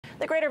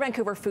The Greater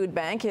Vancouver Food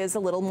Bank is a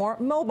little more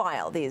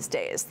mobile these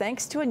days,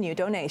 thanks to a new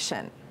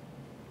donation.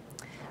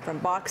 From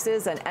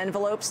boxes and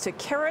envelopes to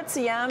carrots,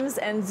 yams,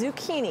 and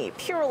zucchini,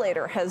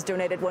 Purelator has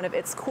donated one of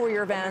its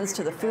courier vans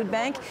to the food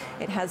bank.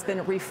 It has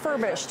been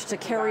refurbished to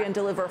carry and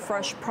deliver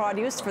fresh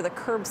produce for the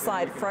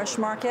curbside fresh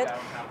market.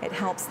 It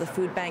helps the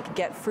food bank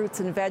get fruits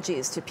and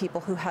veggies to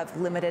people who have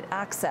limited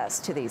access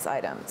to these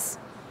items.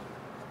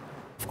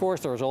 Of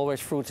course, there's always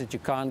fruits that you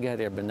can't get.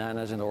 There are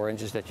bananas and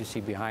oranges that you see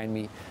behind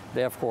me.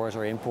 They, of course,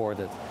 are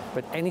imported.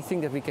 But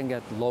anything that we can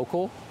get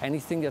local,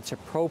 anything that's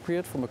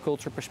appropriate from a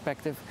culture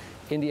perspective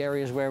in the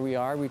areas where we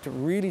are, we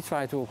really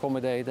try to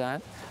accommodate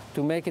that,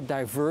 to make it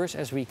diverse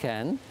as we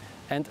can.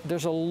 And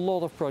there's a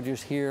lot of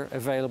produce here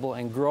available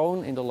and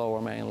grown in the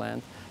Lower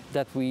Mainland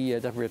that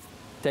we're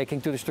taking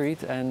to the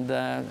street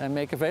and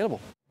make available.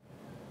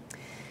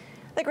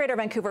 The Greater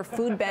Vancouver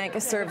Food Bank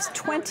serves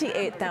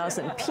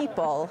 28,000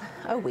 people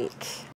a week.